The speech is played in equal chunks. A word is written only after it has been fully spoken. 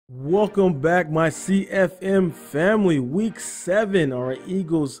Welcome back, my CFM family. Week 7, our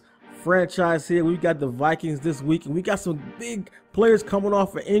Eagles franchise here. We got the Vikings this week, and we got some big players coming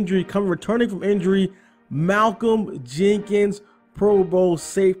off of injury, returning from injury. Malcolm Jenkins, Pro Bowl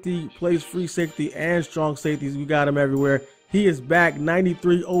safety, plays free safety and strong safeties. We got him everywhere. He is back,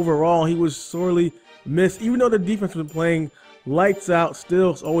 93 overall. He was sorely missed, even though the defense was playing lights out.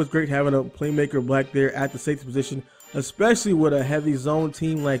 Still, it's always great having a playmaker back there at the safety position, especially with a heavy zone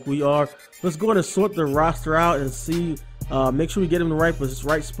team like we are. Let's go ahead and sort the roster out and see, make sure we get him in the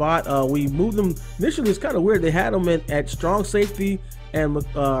right spot. We moved them initially. It's kind of weird. They had him at strong safety and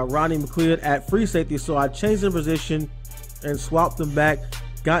Ronnie McLeod at free safety, so I changed the position and swapped them back.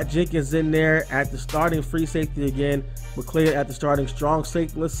 Got Jenkins in there at the starting free safety again, McLeod at the starting strong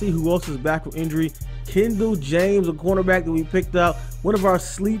safety. Let's see who else is back from injury. Kendall James, a cornerback that we picked up, one of our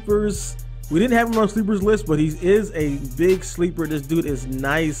sleepers. We didn't have him on sleepers list, but he is a big sleeper. This dude is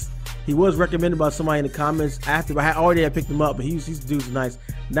nice. He was recommended by somebody in the comments after, but I already had picked him up, but he's dude's nice.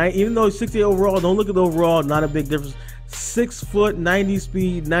 Now, even though he's 68 overall, don't look at the overall, not a big difference. 6 foot, 90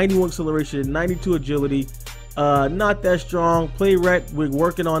 speed, 91 acceleration, 92 agility. Not that strong. Play rec, we're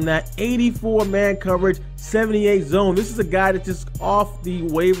working on that. 84 man coverage, 78 zone. This is a guy that's just off the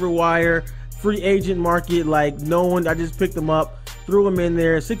waiver wire, free agent market, like no one. I just picked him up, threw him in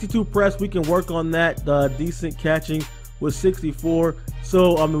there. 62 press, we can work on that. Decent catching with 64.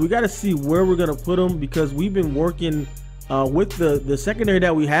 So I mean, we got to see where we're gonna put him, because we've been working with the secondary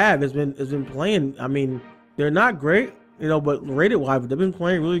that we have has been playing. I mean, they're not great, you know, but rated wise, they've been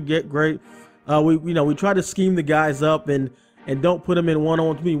playing really great. We try to scheme the guys up and don't put them in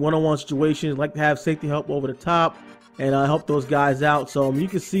one-on-one situations. Like to have safety help over the top and help those guys out. So you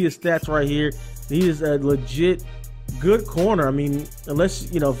can see his stats right here. He is a legit good corner. I mean, unless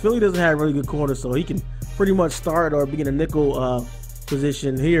Philly doesn't have really good corners, so he can pretty much start or be in a nickel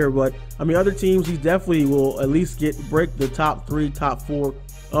position here. But I mean, other teams, he definitely will at least break the top 3, top 4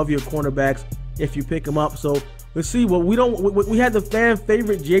 of your cornerbacks if you pick him up. So let's see. Well, we had the fan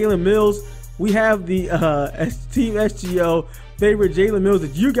favorite Jalen Mills. We have the Team SGO favorite Jalen Mills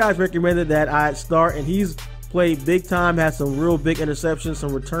that you guys recommended that I start, and he's played big time, had some real big interceptions,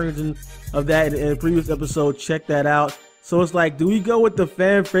 some returns of that in a previous episode. Check that out. So it's like, do we go with the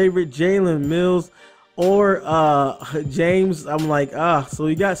fan favorite Jalen Mills or James? I'm like, so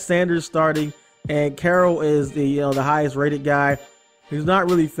we got Sanders starting, and Carroll is the the highest rated guy. He's not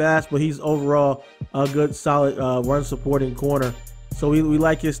really fast, but he's overall a good, solid run supporting corner. So we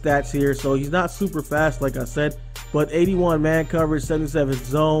like his stats here. So he's not super fast, like I said, but 81 man coverage, 77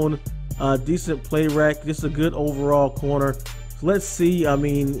 zone, decent play rec, just a good overall corner. So let's see. I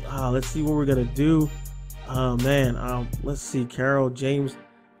mean, let's see what we're gonna do. Let's see. Carroll, James.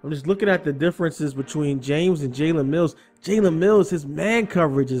 I'm just looking at the differences between James and Jalen Mills. Jalen Mills, his man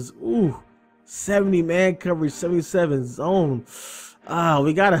coverage is 70 man coverage, 77 zone.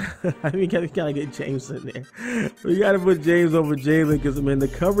 We gotta get James in there. We gotta put James over Jalen, because I mean the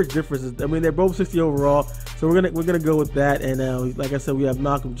coverage differences. I mean, they're both 60 overall, so we're gonna go with that. And like I said, we have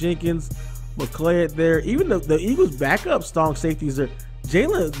Malcolm Jenkins, McLeod there. Even the Eagles' backup strong safeties are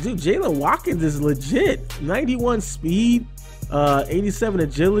Jalen Watkins is legit. 91 speed, 87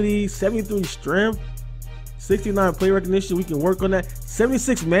 agility, 73 strength, 69 play recognition. We can work on that.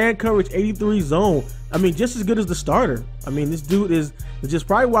 76 man coverage, 83 zone. I mean, just as good as the starter. I mean, this dude is just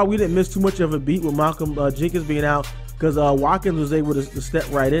probably why we didn't miss too much of a beat with Malcolm Jenkins being out, because Watkins was able to step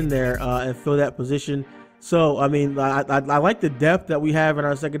right in there and fill that position. So I mean, I like the depth that we have in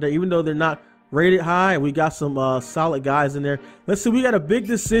our secondary, even though they're not rated high. We got some solid guys in there. Let's see. We got a big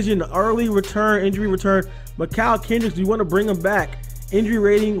decision. Early return, injury return. Mikal Kendricks, do you want to bring him back? Injury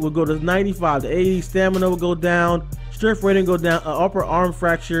rating will go to 95 to 80. Stamina will go down. Strength rating go down. Upper arm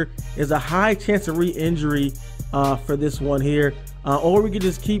fracture is a high chance of re-injury for this one here. Or we could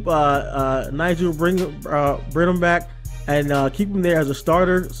just keep Nigel, bring him back and keep him there as a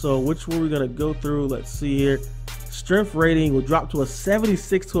starter. So which one we're gonna go through? Let's see here. Strength rating will drop to a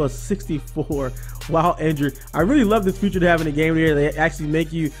 76 to a 64 while injured. I really love this feature to have in the game here. They actually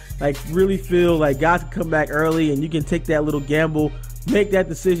make you like really feel like guys can come back early, and you can take that little gamble, make that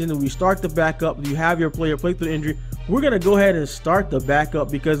decision, and we start the backup. You have your player play through the injury. We're gonna go ahead and start the backup,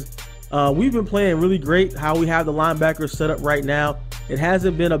 because we've been playing really great how we have the linebackers set up right now. It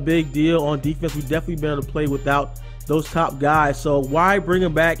hasn't been a big deal on defense. We've definitely been able to play without those top guys. So why bring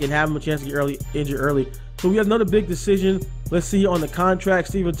them back and have them a chance to get injured early? So we have another big decision. Let's see on the contract.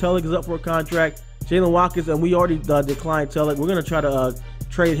 Steven Tulloch is up for a contract. Jalen Watkins, and we already declined Tulloch. We're gonna try to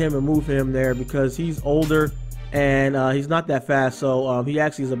trade him and move him there, because he's older and he's not that fast. So he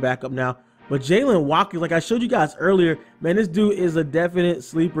actually is a backup now. But Jalen Watkins, like I showed you guys earlier, man, this dude is a definite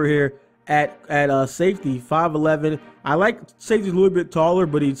sleeper here at safety, 5'11". I like safety a little bit taller,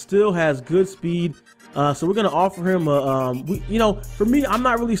 but he still has good speed. So we're gonna offer him for me, I'm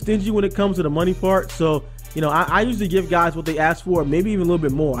not really stingy when it comes to the money part. So I usually give guys what they ask for, maybe even a little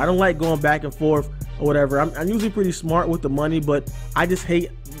bit more. I don't like going back and forth or whatever. I'm usually pretty smart with the money, but I just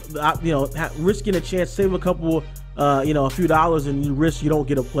hate risking a chance, save a couple a few dollars, and you risk you don't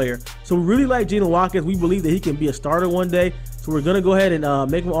get a player. So we really like Jalen Watkins. We believe that he can be a starter one day. So we're gonna go ahead and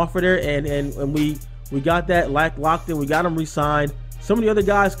make him an offer there, and we got that locked in. We got him re-signed. Some of the other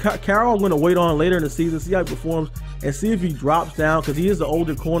guys, Carroll, I'm going to wait on later in the season, see how he performs, and see if he drops down, because he is the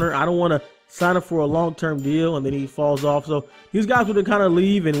older corner. I don't want to sign him for a long-term deal, and then he falls off. So these guys will kind of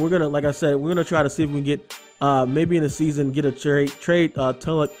leave, and we're going to, like I said, we're going to try to see if we can get, maybe in the season, get a trade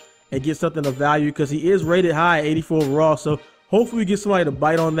Tulloch and get something of value, because he is rated high, 84 overall. So hopefully we get somebody to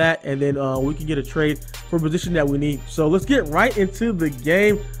bite on that, and then we can get a trade for a position that we need. So let's get right into the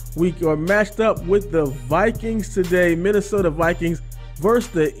game. We are matched up with the Vikings today, Minnesota Vikings versus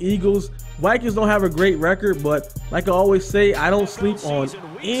the Eagles. Vikings don't have a great record, but like I always say, I don't sleep on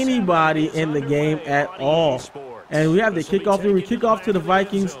anybody in the game at all. And we have the kickoff here. We kick off to the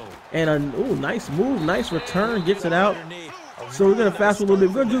Vikings, and nice move, nice return, gets it out. So we're gonna fast forward a little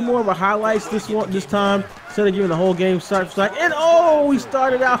bit. We're gonna do more of a highlights this time instead of giving the whole game start for start. And we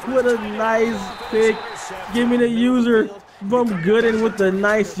started out with a nice pick. Give me the user from Gooden with the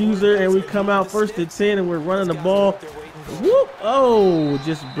nice user, and we come out 1st and 10, and we're running the ball. Whoop!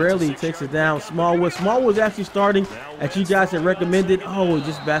 Just barely takes it down. Smallwood's actually starting, as you guys had recommended.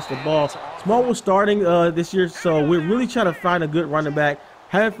 Just bashed the ball. Smallwood's starting this year, so we're really trying to find a good running back.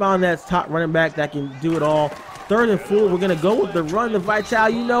 Haven't found that top running back that can do it all. 3rd and 4, we're gonna go with the run. The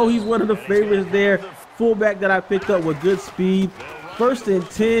Vital, he's one of the favorites there. Fullback that I picked up with good speed. 1st and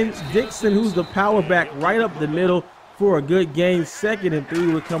 10, Dixon, who's the power back, right up the middle for a good gain. 2nd and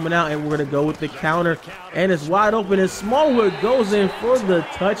 3, we're coming out, and we're gonna go with the counter, and it's wide open, and Smallwood goes in for the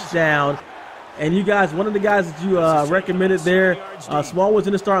touchdown. And you guys, one of the guys that you recommended there, Smallwood's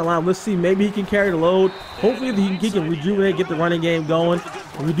in the starting line. Let's see, maybe he can carry the load. Hopefully he can rejuvenate, get the running game going.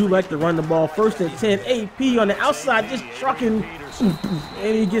 And we do like to run the ball. 1st and 10, AP on the outside, just trucking,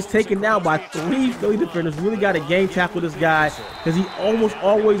 and he gets taken down by 3 Philly defenders. Really got to game tackle this guy, because he almost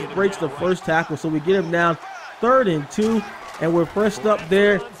always breaks the first tackle. So we get him down 3rd and 2, and we're pressed up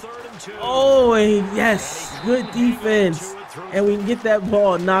there. And yes, good defense. And we can get that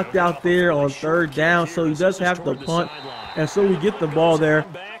ball knocked out there on 3rd down, so he does have to punt. And so we get the ball there,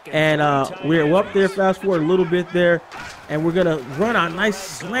 and we're up there, fast forward a little bit there, and we're going to run a nice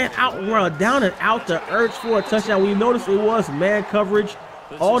slant out, run down and out to Ertz for a touchdown. We noticed it was man coverage,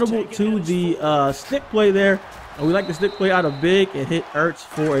 audible to the stick play there, and we like the stick play out of big and hit Ertz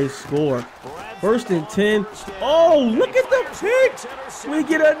for a score. 1st and 10. Look at the pick. We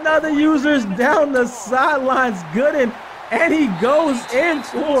get another users down the sidelines. Gooden, and he goes in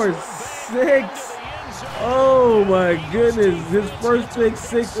for 6. Oh my goodness, his first pick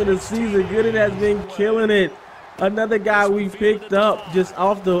 6 of the season. Gooden has been killing it. Another guy we picked up just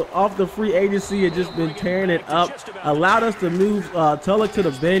off the free agency and just been tearing it up. Allowed us to move Tulloch to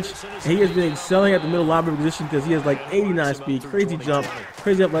the bench, and he has been excelling at the middle linebacker position, because he has like 89 speed, crazy jump,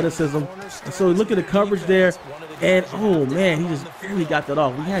 crazy athleticism. And so look at the coverage there, and he just barely got that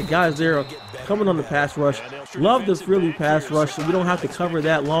off. We had guys there coming on the pass rush. Love the Philly pass rush, so we don't have to cover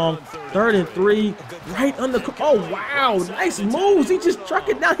that long. 3rd and 3, right under. Wow, nice moves. He just truck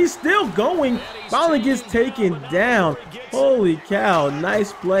it down. He's still going. Finally gets taken down. Holy cow,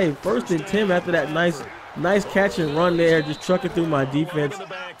 nice play. 1st and 10 after that nice catch and run there. Just truck it through my defense.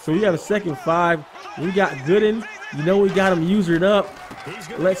 So we have a 2nd and 5. We got Gooden. We got him usered up.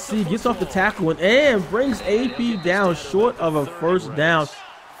 Let's see, gets off the tackle and brings AP down short of a 1st down.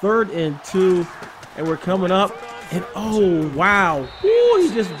 3rd and 2, and we're coming up, and wow,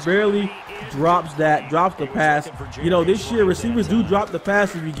 he just barely drops the pass. This year receivers do drop the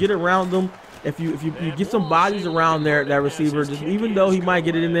pass if you get around them. If you get some bodies around there, that receiver, just even though he might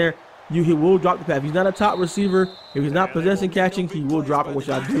get it in there, he will drop the pass. If he's not a top receiver, if he's not possessing catching, he will drop it, which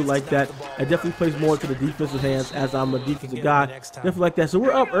I do like that. It definitely plays more to the defensive hands, as I'm a defensive guy. Definitely like that. So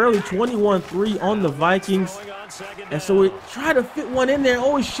we're up early, 21-3 on the Vikings. And so we try to fit one in there.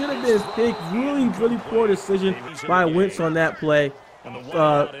 It should have been picked. Really, really poor decision by Wentz on that play.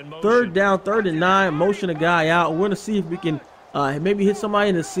 3rd down, 3rd and 9, motion a guy out. We're going to see if we can maybe hit somebody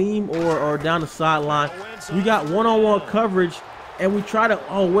in the seam or down the sideline. We got one-on-one coverage, and we try to,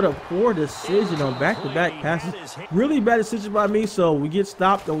 oh, what a poor decision on back-to-back passes. Really bad decision by me, so we get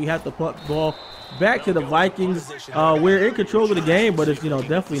stopped and we have to punt the ball back to the Vikings. We're in control of the game, but it's,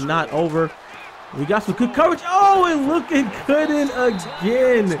 definitely not over. We got some good coverage. Oh, and looking good in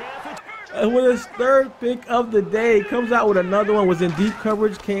again. With his third pick of the day, comes out with another one, was in deep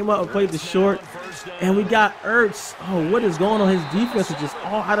coverage, came up and played the short. And we got Ertz. Oh, what is going on? His defense is just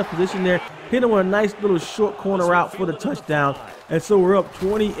all out of position there. Hit him with a nice little short corner route for the touchdown. And so we're up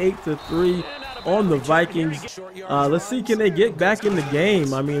 28-3 on the Vikings. Let's see, can they get back in the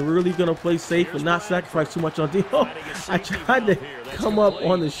game? I mean, we're really going to play safe and not sacrifice too much on defense. Oh, I tried to come up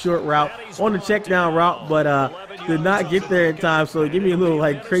on the short route, on the check down route, but did not get there in time. So give me a little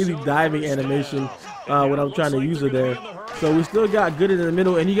like crazy diving animation when I'm trying to use it there. So we still got good in the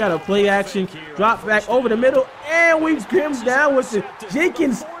middle, and you got a play action, drop back over the middle, and we trim down with it.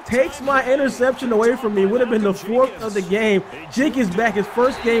 Jenkins takes my interception away from me. Would have been the 4th of the game. Jenkins back, his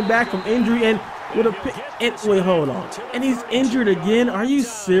first game back from injury, and with a pick. Wait, hold on. And he's injured again. Are you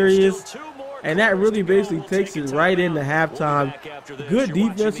serious? And that really basically takes it right into halftime. Good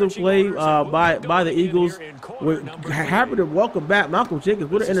defensive play by the Eagles. We're happy to welcome back Malcolm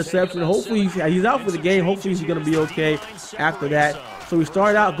Jenkins with an interception. Hopefully he's out for the game. Hopefully he's going to be okay after that. So we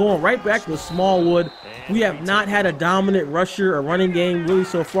started out going right back to Smallwood. We have not had a dominant rusher or running game really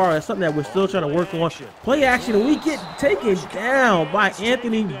so far. That's something that we're still trying to work on. Play action, and we get taken down by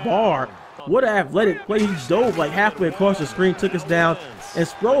Anthony Barr. What an athletic play. He dove like halfway across the screen, took us down. And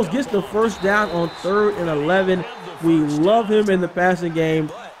Sproles gets the first down on 3rd and 11. We love him in the passing game.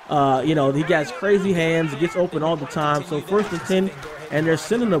 He got his crazy hands. He gets open all the time. So 1st and 10, and they're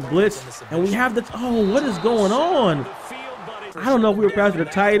sending a blitz. And we have the, oh, what is going on? I don't know if we were passing the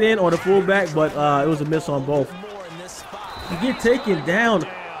tight end or the fullback, but it was a miss on both. We get taken down.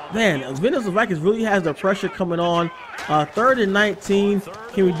 Man, Minnesota Vikings really has the pressure coming on. 3rd and 19.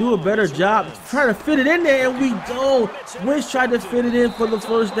 Can we do a better job trying to fit it in there? And we don't. Wentz tried to fit it in for the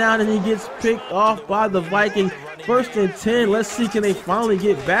first down, and he gets picked off by the Vikings. 1st and 10. Let's see, can they finally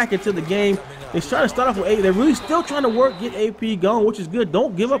get back into the game? They try to start off with 8. They're really still trying to get AP going, which is good.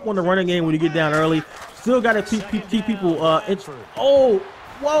 Don't give up on the running game when you get down early. Still got to keep people. Oh,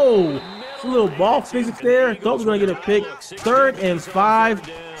 whoa. A little ball physics there. Thought we were going to get a pick. 3rd and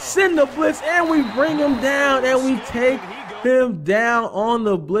 5. Send the blitz, and we bring him down, and we take him down on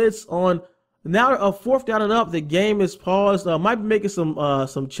the blitz. On now a 4th down and up. The game is paused. Might be making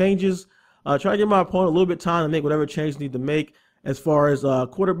some changes. Try to give my opponent a little bit of time to make whatever change need to make as far as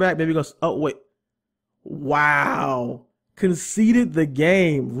quarterback. Maybe go. Oh wait. Wow. Conceded the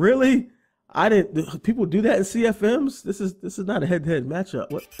game. Really? I didn't. People do that in CFMs. This is not a head-to-head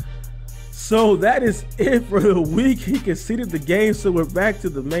matchup. What? So that is it for the week. He conceded the game, so we're back to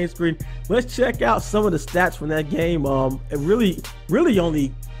the main screen. Let's check out some of the stats from that game. Really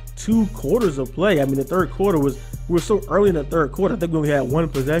only 2 quarters of play. I mean, the 3rd quarter we were so early in the 3rd quarter. I think we only had 1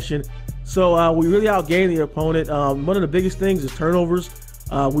 possession. So we really outgained the opponent. One of the biggest things is turnovers.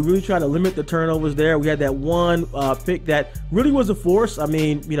 We really tried to limit the turnovers there. We had that one pick that really was a force. I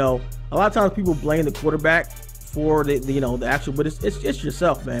mean, a lot of times people blame the quarterback for the actual, but it's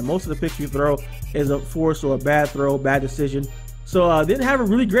yourself, man. Most of the picks you throw is a force or a bad throw, bad decision. So didn't have a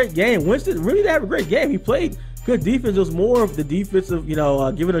really great game. Winston really didn't have a great game. He played good defense. It was more of the defensive,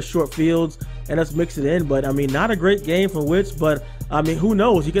 giving us short fields and us mix it in. But I mean, not a great game from Witz. But I mean, who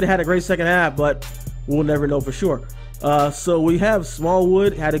knows? He could have had a great second half, but we'll never know for sure. So we have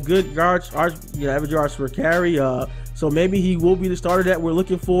Smallwood had a good average yards per carry. So maybe he will be the starter that we're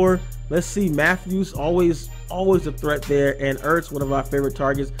looking for. Let's see. Matthews always a threat there, and Ertz, one of our favorite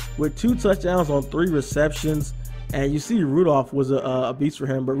targets, with 2 touchdowns on 3 receptions. And you see Rudolph was a beast for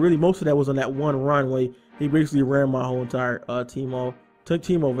him, but really most of that was on that one run where he basically ran my whole entire team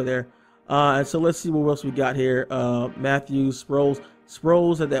over there. And so let's see what else we got here. Matthews,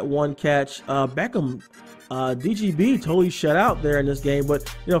 Sproles had that 1 catch. Beckham, DGB totally shut out there in this game. But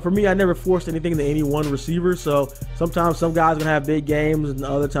for me, I never forced anything to any one receiver. So sometimes some guys are gonna have big games, and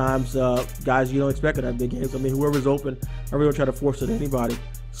other times guys you don't expect to have big games. I mean, whoever's open, I'm really gonna try to force it to anybody.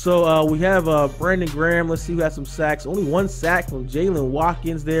 So we have Brandon Graham. Let's see who had some sacks. Only 1 sack from Jalen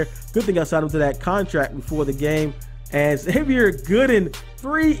Watkins there. Good thing I signed him to that contract before the game. And Xavier Gooden,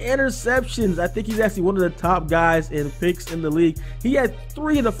 3 interceptions. I think he's actually one of the top guys in picks in the league. He had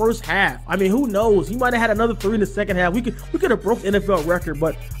 3 in the first half. I mean, who knows? He might have had another 3 in the second half. We could have broke the NFL record,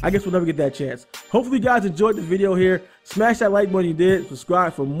 but I guess we'll never get that chance. Hopefully you guys enjoyed the video here. Smash that like button if you did.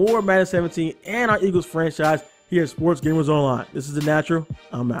 Subscribe for more Madden 17 and our Eagles franchise here at Sports Gamers Online. This is The Natural.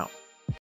 I'm out.